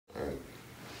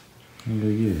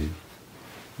Yeah.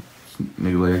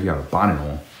 Nigga like he got a bonnet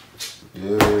on.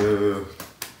 Yeah.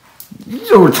 You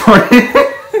so retarded.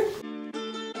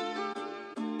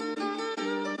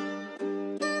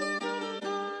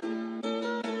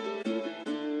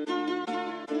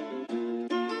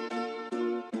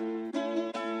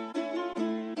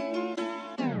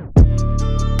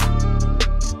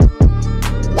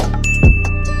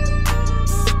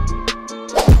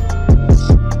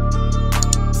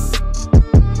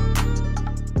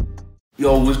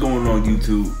 Yo, what's going on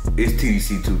YouTube? It's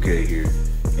TDC2K here,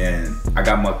 and I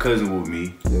got my cousin with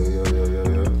me.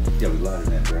 Yeah, we louder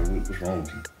than that, bro. What's wrong with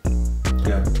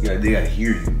you? Yeah, they gotta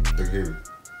hear you. They can hear me.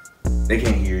 They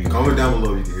can't hear you. Comment down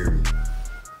below if you can hear me.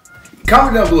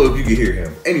 Comment down below if you can hear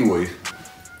him. Anyways,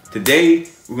 today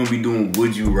we're gonna be doing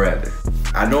Would You Rather.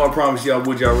 I know I promised y'all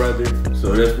Would Y'all Rather,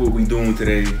 so that's what we doing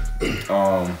today.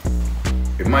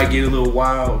 It might get a little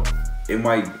wild, it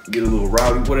might get a little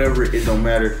rowdy, whatever, it don't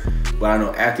matter. But I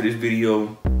know after this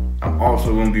video, I'm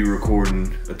also gonna be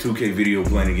recording a 2K video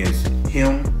playing against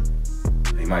him.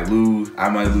 He might lose, I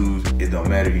might lose, it don't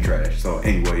matter, he trash. So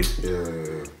anyways.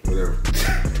 Yeah, whatever.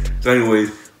 So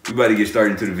anyways, we about to get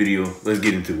started into the video. Let's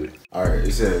get into it. Alright,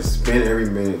 it says spend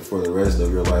every minute for the rest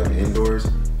of your life indoors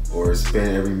or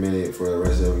spend every minute for the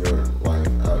rest of your life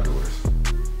outdoors.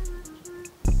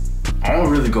 I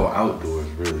don't really go outdoors,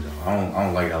 really though. I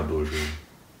don't like outdoors really.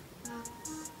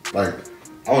 Like,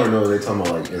 I want to know if they talking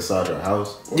about like inside your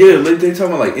house. Yeah, like they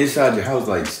talking about like inside your house,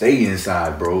 like stay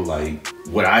inside, bro. Like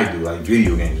what I do, like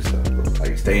video games and stuff, bro.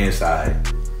 Like stay inside.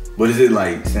 But is it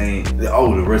like saying,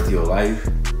 oh, the rest of your life?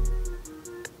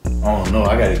 I don't know.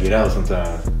 I gotta get out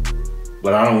sometimes.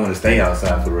 But I don't want to stay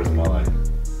outside for the rest of my life.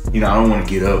 You know, I don't want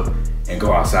to get up and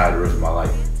go outside the rest of my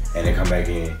life and then come back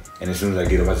in. And as soon as I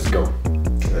get up, I just go.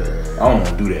 I don't want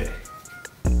to do that.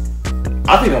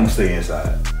 I think I'm gonna stay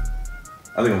inside.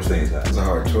 It's a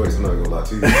hard choice. I'm not gonna lie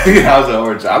to you. Yeah, I was a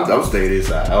hard choice. I'm staying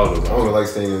inside. I don't know. I don't like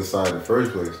staying inside in the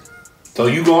first place. So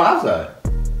you go outside?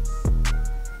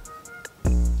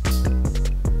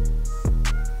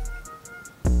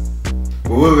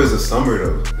 But what if it's a summer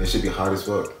though? It should be hot as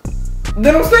fuck.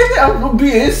 Then I'm staying there. I'm gonna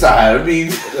be inside. I mean,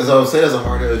 that's what I'm saying. That's a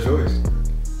hard ass choice.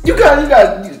 You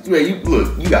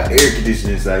look. You got air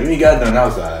conditioning inside. You ain't got nothing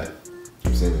outside.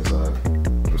 I'm staying inside.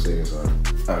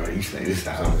 All right, you stay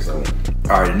inside.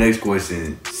 All right, the next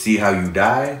question: see how you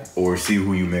die or see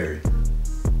who you marry?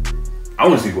 I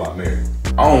want to see who I marry.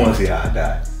 I don't want to see how I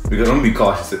die because I'm gonna be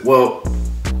cautious. Well,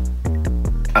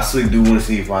 I still do want to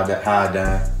see if I die, how I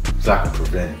die, so I can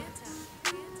prevent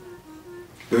it.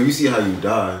 If you see how you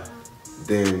die,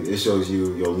 then it shows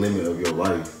you your limit of your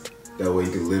life. That way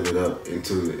you can live it up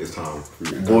until it's time for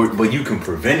you. But you can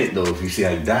prevent it though if you see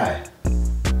how you die.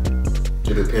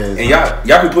 It depends. And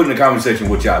y'all can put in the comment section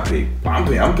what y'all pick. I'm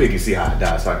picking see how I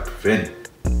die so I can prevent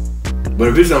it. But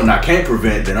if it's something I can't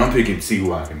prevent, then I'm picking see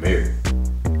who I can marry.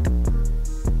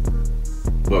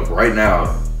 But for right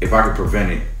now, if I can prevent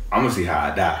it, I'm gonna see how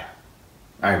I die.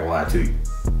 I ain't gonna lie to you.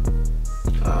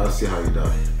 I'll see how you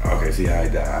die. Okay, see how I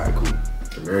die. Alright, cool.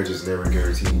 The marriage is never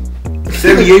guaranteed.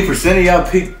 78% of y'all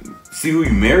pick see who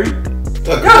you marry?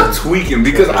 Y'all tweaking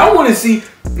because I want to see.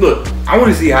 Look, I want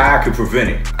to see how I can prevent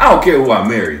it. I don't care who I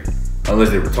marry, unless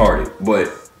they're retarded.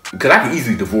 But because I can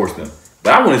easily divorce them.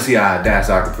 But I want to see how I die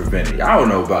so I can prevent it. I don't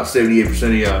know about 78%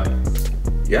 of y'all.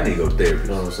 Y'all need to go to therapy. You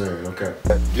know what I'm saying? Okay.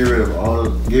 Get rid of all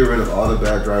the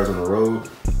bad drivers on the road,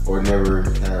 or never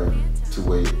have to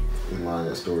wait in line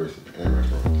at stores and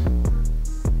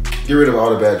restaurants. Get rid of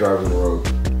all the bad drivers on the road.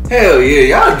 Hell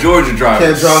yeah, y'all Georgia drivers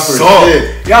can't drive for suck.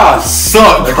 shit. Y'all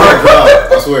suck, I bro. can't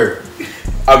drive, I swear.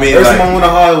 I mean, there's like, someone on the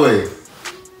highway.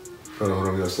 Hold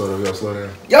on, we gotta slow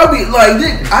down. Y'all be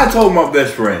like, I told my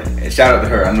best friend, and shout out to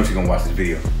her, I know she's gonna watch this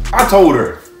video. I told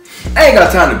her, I ain't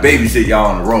got time to babysit y'all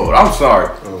on the road. I'm sorry,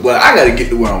 but I gotta get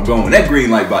to where I'm going. That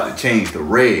green light about to change to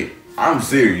red. I'm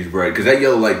serious, bro, because that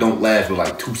yellow light don't last for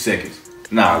like 2 seconds.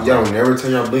 Nah, y'all don't never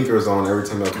turn your blinkers on every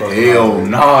time y'all cross. Hell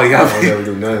no, y'all don't never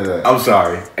do none of that. I'm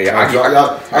sorry. Hey, I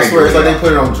swear, it's like they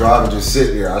put it on drive and just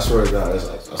sit there. I swear to God.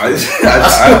 I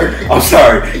swear. I'm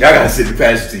sorry. Y'all gotta sit in the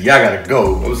passenger seat. Y'all gotta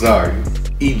go. I'm sorry.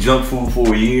 Eat junk food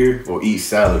for a year or eat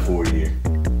salad for a year.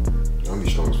 I'm be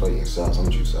strong as fuck eating salad. I'm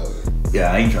gonna choose salad.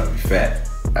 Yeah, I ain't trying to be fat.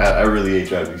 I really ain't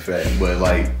trying to be fat. But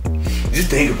like, just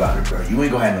think about it, bro. You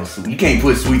ain't gonna have no sweet. You can't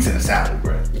put sweets in a salad,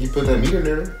 bro. You put that meat in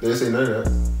there. They didn't say none of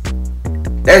that.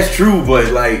 That's true,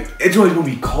 but like, it's always gonna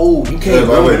be cold. You can't.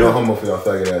 By the way, no homo for y'all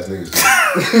faggot ass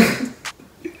niggas.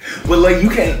 But like, you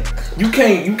can't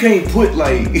put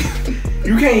like,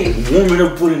 you can't warm it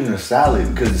up, put it in a salad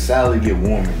because the salad get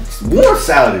warm. Warm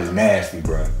salad is nasty,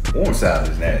 bro. Warm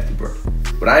salad is nasty, bro.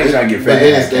 But I ain't trying to get fat. But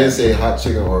they didn't say hot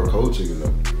chicken or cold chicken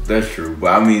though. That's true.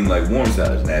 But I mean, like, warm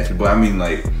salad's nasty. But I mean,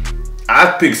 like,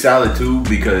 I pick salad too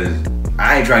because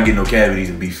I ain't trying to get no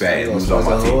cavities and be fat and lose all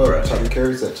my teeth, bro. Chopping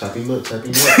carrots, that chopping nut.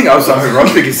 I'm sorry, bro.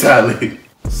 I'm picking salad.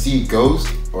 See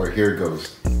ghost or hear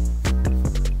ghost?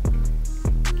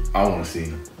 I want to see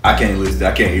him. I can't listen.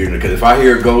 I can't hear them because if I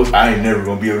hear a ghost, I ain't never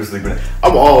gonna be able to sleep. I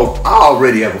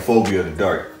already have a phobia of the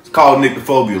dark. It's called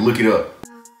nyctophobia. Look it up.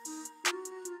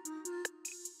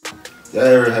 Y'all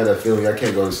ever had that feeling? I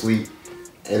can't go to sleep,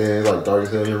 and then it's like dark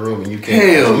as hell in your room, and you can't.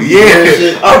 Hell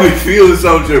yeah! I be feeling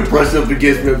something to brush up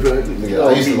against me. Nigga,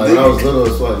 I used to when I was little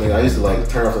as fuck, nigga, I used to like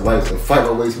turn off the lights and fight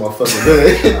my way to my fucking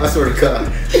bed. I swear to God.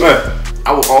 Right.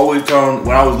 I would always turn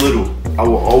when I was little. I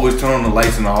would always turn on the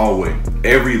lights in the hallway.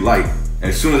 Every light. And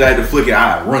as soon as I had to flick it,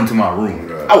 I'd run to my room.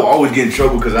 Right. I would always get in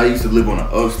trouble because I used to live on the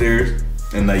upstairs.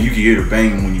 And like you could hear the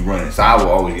banging when you run it. So I would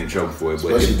always get in trouble for it.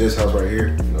 But especially this house right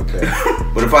here. Okay.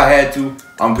 But if I had to,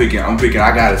 I'm picking,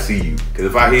 I gotta see you. Because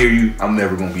if I hear you, I'm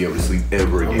never gonna be able to sleep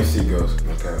ever again. I want to see ghosts.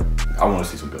 Okay. I want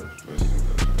to see some ghosts.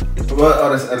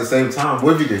 But at the same time,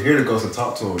 what if you could hear the ghost and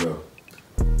talk to them though?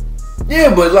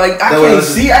 Yeah, but like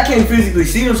I can't physically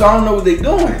see them, so I don't know what they're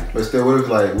doing. But still, what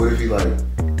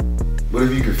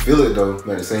if you could feel it though?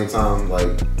 But at the same time,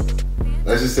 like,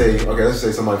 let's just say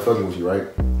somebody fucking with you, right?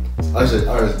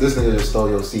 This nigga just stole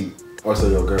your seat or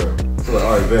stole your girl. So like,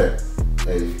 alright, bet.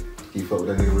 Hey, you fuck with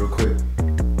that nigga real quick.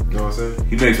 You know what I'm saying?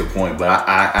 He makes a point, but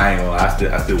I ain't gonna lie.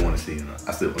 I still want to see him.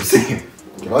 I still want to see him.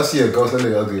 If I see a ghost, that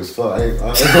nigga ugly as fuck. I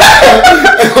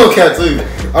don't care to you.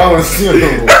 I don't want to see him no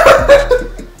more.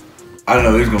 I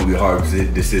know it's gonna be a hard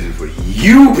decision for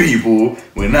you people,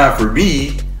 but not for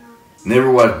me.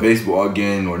 Never watch baseball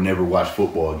again or never watch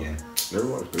football again. Never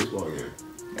watch baseball again.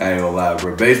 I ain't gonna lie,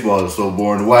 bro. Baseball is so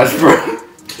boring to watch, bro.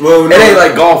 Well, it ain't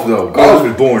like golf though. Golf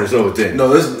is boring as hell thing.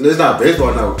 No, it's not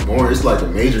baseball. Not boring. It's like the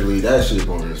major league. That shit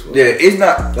boring as fuck. Yeah, it's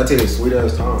not. That takes a sweet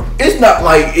ass time. It's not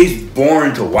like it's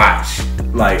boring to watch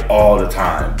like all the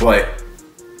time, but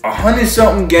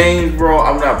 100-something games, bro.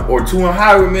 I'm not, or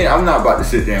 200 minutes. I'm not about to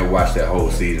sit there and watch that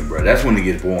whole season, bro. That's when it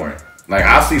gets boring. Like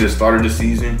I'll see the start of the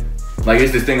season. Like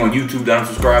it's this thing on YouTube that I'm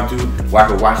subscribed to where I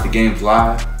can watch the games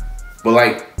live. But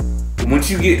like once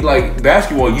you get like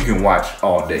basketball, you can watch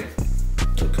all day.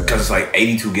 Okay. Cause it's like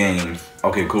 82 games.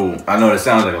 Okay, cool. I know that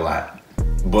sounds like a lot,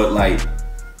 but like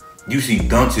you see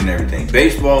dunks and everything.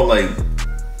 Baseball, like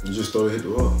you just throw it, hit the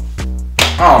wall.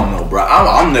 I don't know, bro.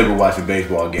 I'm never watching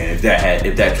baseball again if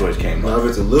that choice came up. Now if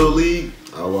it's a little league,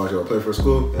 I'll watch it. I'll play for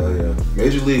school. Hell yeah.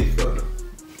 Major league, fuck no.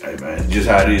 Hey man, just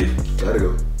how it is. Gotta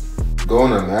go. Go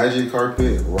on a magic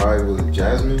carpet, ride with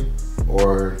Jasmine,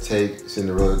 or take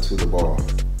Cinderella to the ball.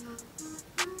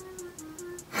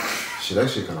 Shit, that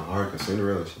shit kind of hard because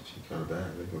Cinderella, she kind of bad.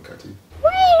 They gonna cut you.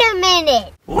 Wait a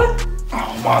minute. What?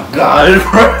 Oh my god,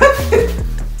 bro.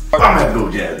 I'm gonna have to go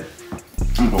with Jasmine.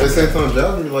 At the same time,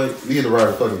 Jasmine, like, you get to ride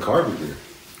a fucking carpet there.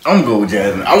 I'm gonna go with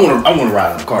Jasmine. I wanna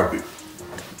ride on the carpet.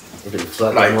 Okay,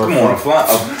 flat like, come on,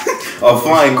 a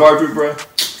flying carpet, bro.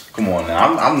 Come on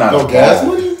now, I'm not. No gas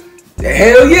money?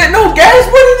 Hell yeah, no gas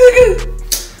money,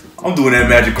 nigga. I'm doing that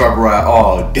magic carpet ride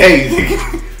all day, nigga.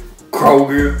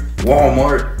 Kroger,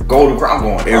 Walmart, Golden Crown, I'm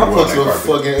going everywhere. I put some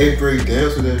fucking 8th grade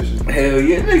dance with that shit. Hell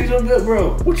yeah, nigga, so good,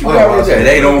 bro. What you got with that? It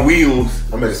ain't on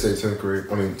wheels. I meant to say 10th grade.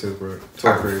 I mean 10th grade.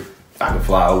 12th grade. I can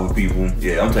fly over people.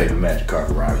 Yeah, I'm taking the magic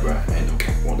carpet ride, bro. Ain't no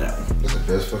cap on that one. That's the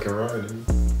best fucking ride, dude.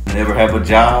 Never have a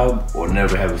job or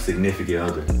never have a significant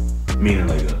other. Meaning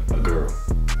like a girl.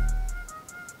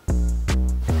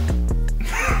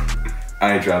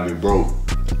 I ain't trying to be broke,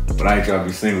 but I ain't trying to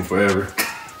be single forever.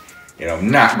 And I'm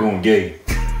not going gay.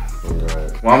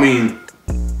 Okay. Well, I mean,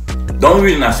 the only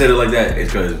reason I said it like that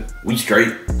is because we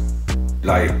straight.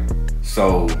 Like,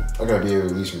 so. I gotta be able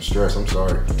to release some stress, I'm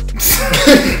sorry.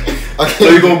 So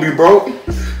you gonna be broke?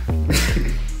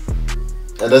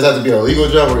 That does have to be a legal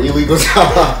job or illegal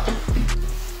job.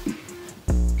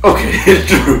 Okay, it's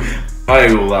true. I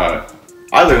ain't gonna lie.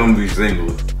 I think I'm gonna be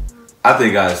single. I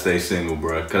think I gotta stay single,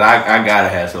 bro. Cause I gotta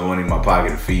have some money in my pocket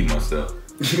to feed myself.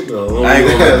 No, I ain't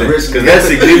gonna let that. Cause that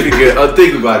significant,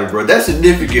 think about it, bro. That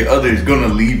significant other is gonna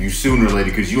leave you sooner or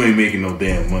later cause you ain't making no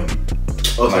damn money.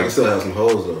 Oh, so I can still have some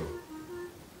hoes though.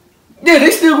 Yeah,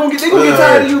 they gonna get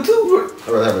tired of you too, bro. I'd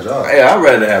rather have a job. Yeah, I'd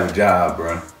rather have a job,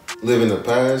 bro. Live in the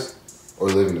past or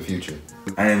live in the future?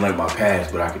 I ain't like my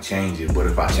past, but I could change it. But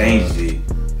if I changed it,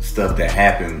 stuff that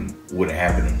happened wouldn't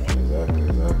happen anymore. Exactly.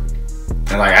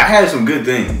 And like, I had some good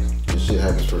things. This shit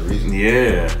happens for a reason.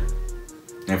 Yeah.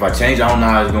 And if I change, I don't know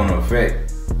how it's gonna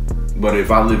affect. But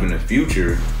if I live in the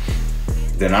future,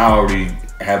 then I already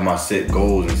have my set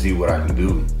goals and see what I can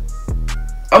do.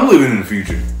 I'm living in the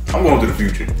future. I'm going to the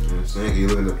future. I'm saying, you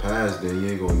live in the past, then you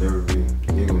ain't gonna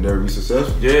never be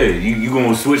successful. Yeah, you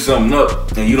gonna switch something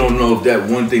up, and you don't know if that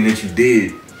one thing that you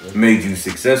did made you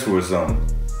successful or something.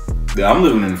 Yeah, I'm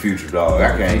living in the future, dog.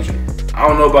 I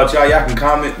don't know about y'all. Y'all can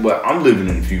comment, but I'm living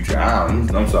in the future.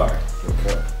 I'm sorry.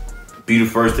 Okay. Be the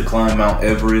first to climb Mount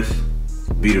Everest.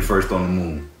 Be the first on the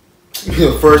moon. Be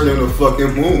the first on the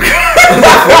fucking moon.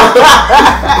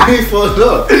 He fucked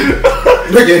up.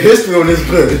 Making history on this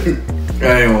bed.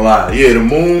 I ain't gonna lie. Yeah, the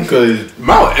moon, cause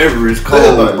Mount Everest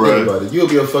cold, bro. You'll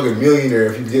be a fucking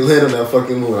millionaire if you get land on that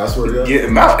fucking moon. I swear to God. Yeah,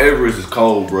 Mount Everest is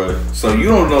cold, bro. So you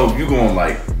don't know if you're gonna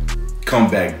like come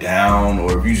back down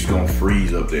or if you just gonna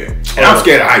freeze up there. And I'm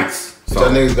scared of heights. So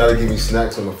y'all niggas gotta give me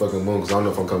snacks on the fucking moon, cause I don't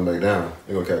know if I'm coming back down.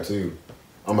 They gonna catch you.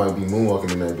 I might be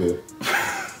moonwalking in that bit.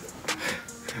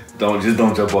 Don't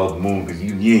jump off the moon, cause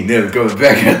you ain't never coming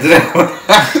back after that one.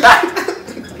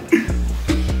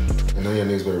 I know y'all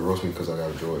niggas better roast me cause I got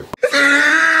a joy.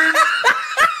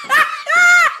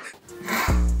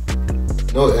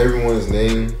 Know everyone's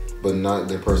name but not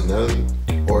their personality,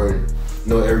 or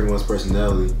know everyone's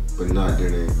personality but not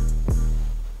their name.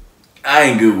 I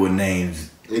ain't good with names.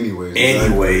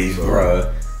 Anyways,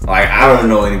 bruh. Like, I don't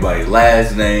know anybody's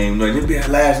last name. Like, it'd be a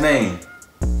last name.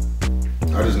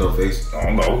 I just know faces. I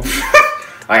don't know.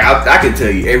 Like, I can tell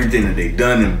you everything that they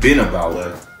done and been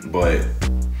about, but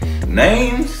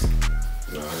names?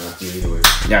 No, not me anyway.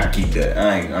 Y'all can keep that.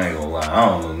 I ain't gonna lie. I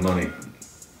don't know none.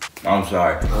 I'm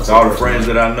sorry. All the friends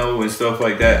that I know and stuff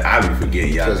like that, I be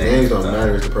forgetting y'all names. Because names don't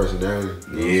matter, it's the personality.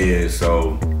 Yeah,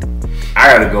 so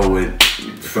I gotta go with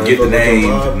forget the name,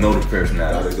 know the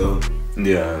personality. Gotta go.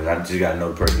 Yeah, I just gotta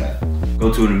know the personality.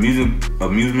 Go to an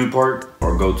amusement park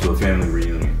or go to a family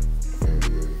reunion.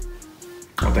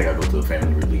 I think I go to a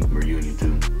family reunion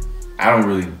too. I don't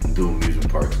really do amusement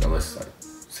parks unless it's like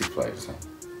Six Flags or something.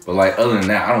 But like other than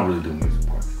that, I don't really do amusement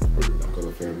parks. Go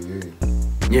to family reunion.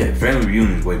 Yeah, family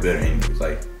reunion is way better anyways.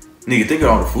 Like, nigga, think of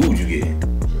all the food you get.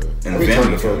 And the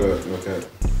family fuck up.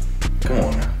 Come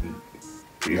on now.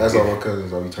 That's all my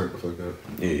cousins. I'll be turned the fuck up.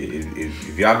 Yeah,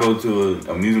 if y'all go to an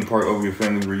amusement park over your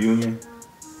family reunion,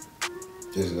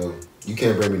 just know you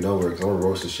can't bring me nowhere because I'm gonna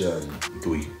roast the shit out of you.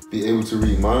 Do you? Be able to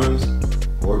read minds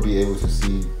or be able to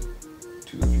see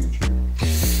to the future.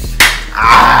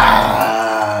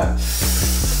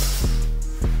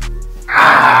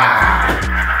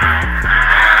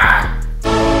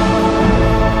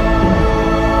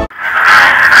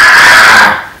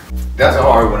 That's a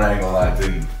hard one, I ain't gonna lie to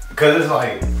you. Cause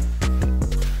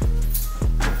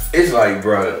it's like,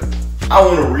 bro, I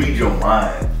wanna read your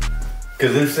mind.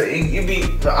 Cause it be,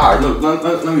 all right, look,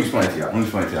 let me explain to y'all. Let me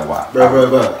explain to y'all why. Bro,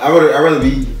 I'd rather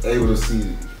be able to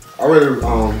see, I'd rather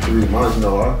to read minds, you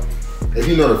know why? If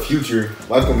you know the future,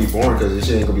 life's gonna be boring because this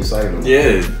shit ain't gonna be exciting no more.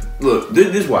 Yeah, look,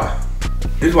 this why.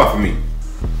 This is why for me.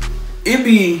 It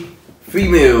be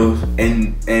females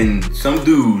and some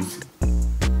dudes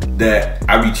that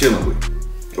I be chilling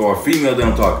with, or a female that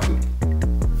I'm talking to,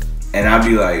 and I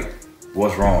be like,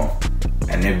 "What's wrong?"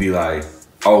 And they be like,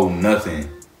 "Oh, nothing."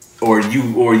 Or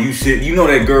you sit, you know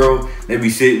that girl, they be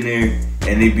sitting there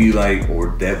and they be like,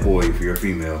 or that boy if you're a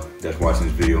female that's watching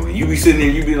this video, and you be sitting there,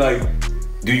 you be like,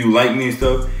 "Do you like me?" and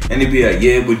stuff, and they be like,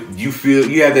 "Yeah," but you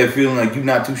have that feeling like you're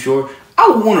not too sure. I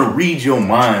want to read your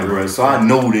mind, bro, so I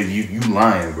know that you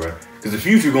lying, bro. Because the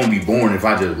future gonna be boring if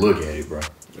I just look at it, bro.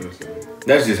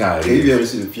 That's just how it is. If you ever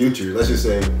see the future, let's just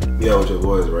say you out with your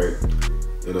boys, right?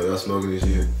 You know, y'all smoking this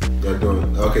shit. Y'all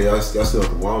doing, okay, y'all still at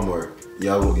the Walmart.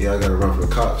 Y'all gotta run for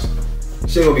the cops.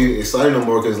 Shit gonna be exciting no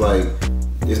more because, like,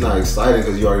 it's not exciting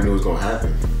because you already knew what's gonna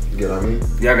happen. You get what I mean?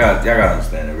 Y'all gotta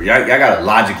understand it. Y'all gotta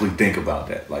logically think about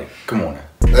that. Like, come on now.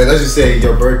 Like, let's just say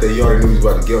your birthday, you already knew you was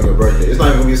about to get on your birthday. It's not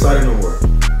even gonna be exciting no more.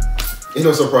 Ain't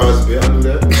no surprises, bitch. I knew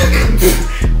that.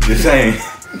 Just saying,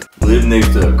 live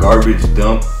next to a garbage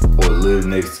dump or live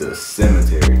next to a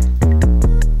cemetery.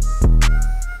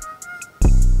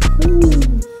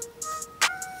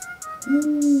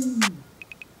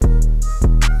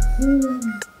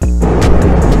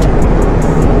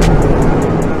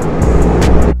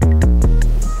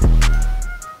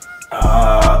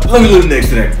 Let me live next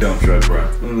to that dump truck, bro.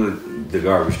 Let me live the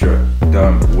garbage truck,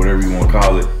 dump, whatever you want to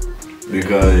call it,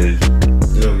 because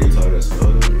you don't get tired of that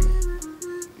smell, don't you?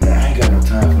 Man, I ain't got no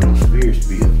time for those spirits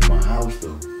to be up in my house,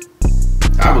 though.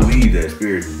 I believe that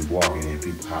spirits will be walking in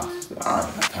people's houses. So I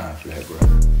ain't got time for that, bro.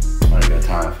 I ain't got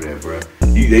time for that, bro.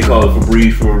 They call it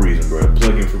Febreze for a reason, bro.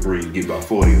 Plug in Febreze, get about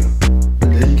 40 of them. But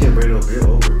then you can't bring no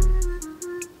bill over.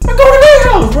 I go to their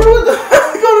house, bro. What the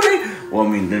I go to their. Well, I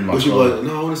mean, then my but clothes. You like,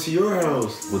 no, I want to see your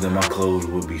house. Well, then my clothes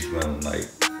would be smelling like.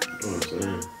 You know what I'm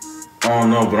saying? I don't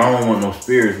know, but I don't want no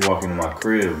spirits walking in my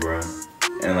crib, bro.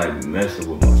 and like messing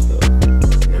with my stuff.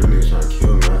 Every nigga's trying to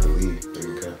kill me. I have to leave.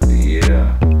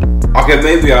 Yeah. Okay,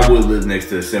 maybe I would live next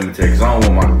to a cemetery because I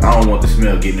don't want the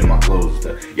smell getting in my clothes and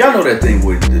stuff. Y'all know that thing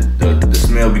where the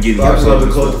smell be getting in your clothes. I just love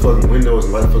to close stuff. the fucking windows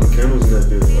and light fucking candles in that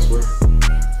bitch. I swear.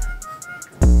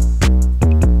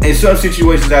 In some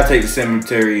situations, I take the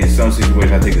cemetery. In some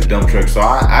situations, I take the dump truck. So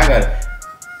I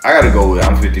gotta go with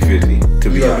I'm 50-50 to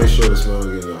be You gotta make honest. sure the smell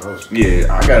don't get in your house.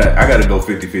 Yeah, I gotta go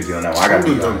 50-50 on that one. I gotta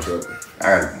do be dump honest. truck. I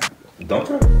gotta dump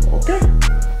truck. Okay.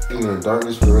 Either in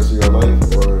darkness for the rest of your life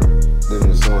or live in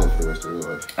the sunlight for the rest of your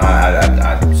life.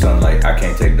 Sunlight. I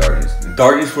can't take darkness.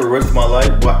 Darkness for the rest of my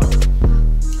life. What?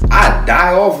 I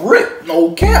die off rip.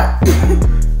 No cap.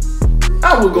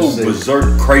 I would go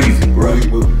berserk crazy, bro.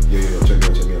 Yeah, check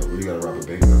me out. Where you gotta rob a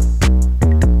bank now?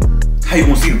 How you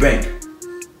gonna see the bank?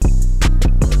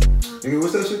 Nigga,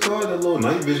 what's that shit called? That little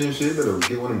night vision shit that'll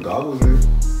get one of them goggles,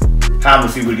 nigga. How I'm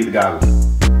gonna see where to get the goggles?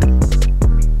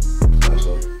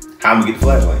 Flashlight. How I'm gonna get the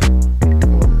flashlight?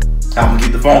 How I'm gonna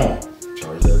get the phone?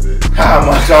 Charge that bitch. How am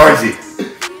I charge it?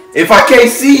 If I can't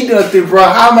see nothing, bro,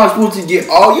 how am I supposed to get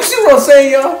all? You see what I'm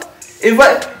saying, y'all?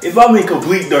 If I'm in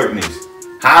complete darkness,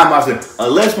 how am I saying?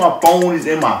 Unless my phone is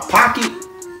in my pocket,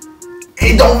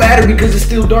 it don't matter because it's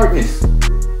still darkness.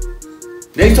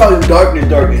 They talking darkness.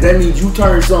 That means you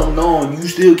turn something on, you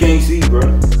still can't see, bro.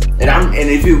 And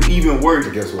if it even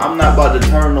worse, Guess what? I'm not about to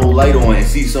turn no light on and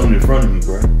see something in front of me,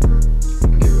 bro.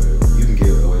 You can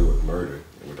get away with murder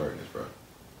with darkness, bro.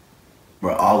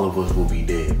 Bro, all of us will be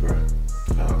dead, bro.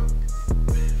 How?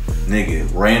 Nigga,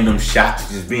 random shots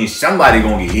just being somebody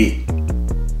gonna get hit.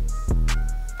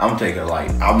 I'm taking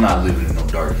light. I'm not living in no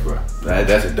darkness, bro.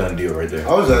 That's a done deal right there.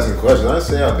 I was asking questions. I didn't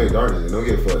say I pick darkness. Don't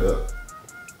get fucked up.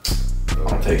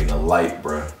 I'm taking the light,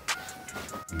 bro.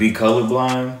 Be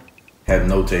colorblind, have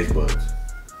no taste buds.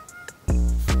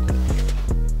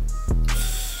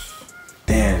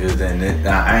 Damn, cause then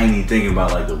I ain't even thinking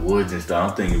about like the woods and stuff.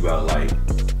 I'm thinking about like,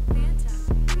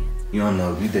 you don't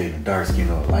know if you dating dark skin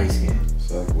or light skin.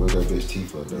 So where's that bitch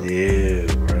teeth fucked up? Yeah,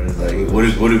 bro. Like,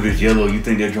 what if it's yellow? You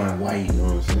think they're drawing white? You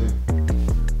know what I'm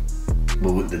saying?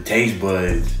 But with the taste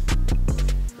buds,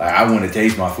 like I want to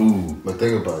taste my food. But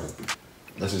think about it.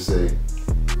 Let's just say,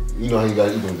 you know how you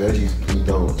gotta eat them veggies and you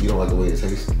don't like the way it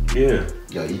tastes? Yeah.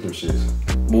 You gotta eat them shits.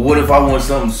 But what if I want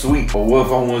something sweet? Or what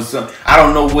if I want something, I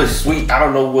don't know what's sweet, I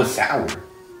don't know what's sour.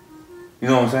 You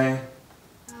know what I'm saying?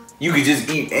 You could just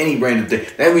eat any random thing.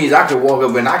 That means I could walk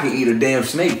up and I can eat a damn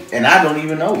snake and I don't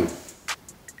even know it.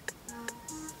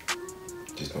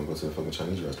 Just don't go to a fucking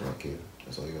Chinese restaurant, kid.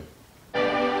 That's all you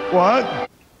got. What?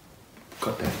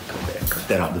 Cut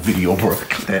that out the video, bro.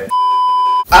 Cut that.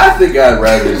 I think I'd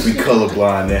rather be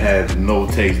colorblind than have no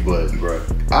taste buds, bro.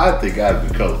 I think I'd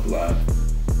be colorblind.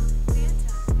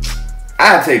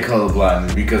 I take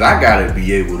colorblindness because I gotta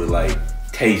be able to like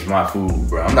taste my food,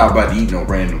 bro. I'm not about to eat no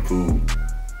random food.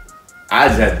 I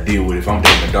just have to deal with if I'm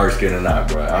taking a dark skin or not,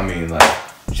 bro. I mean, like,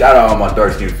 shout out all my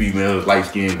dark skinned females, light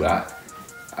skin, but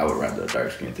I would rather a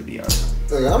dark skin, to be honest.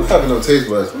 Nigga, I'm having no taste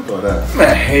buds. What about that?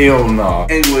 Man, hell no.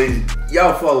 Anyways,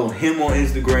 y'all follow him on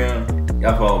Instagram.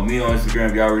 Y'all follow me on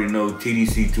Instagram. Y'all already know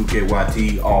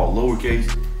TDC2KYT, all lowercase.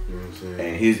 You know what I'm saying?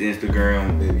 And his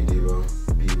Instagram. Baby Devo,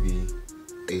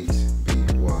 BB8BY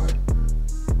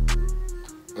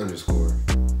 _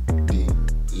 DEB0.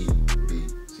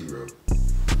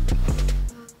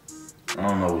 I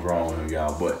don't know what's wrong with him,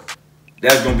 y'all, but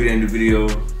that's gonna be the end of the video.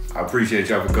 I appreciate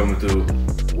y'all for coming through.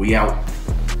 We out.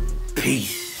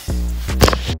 Peace.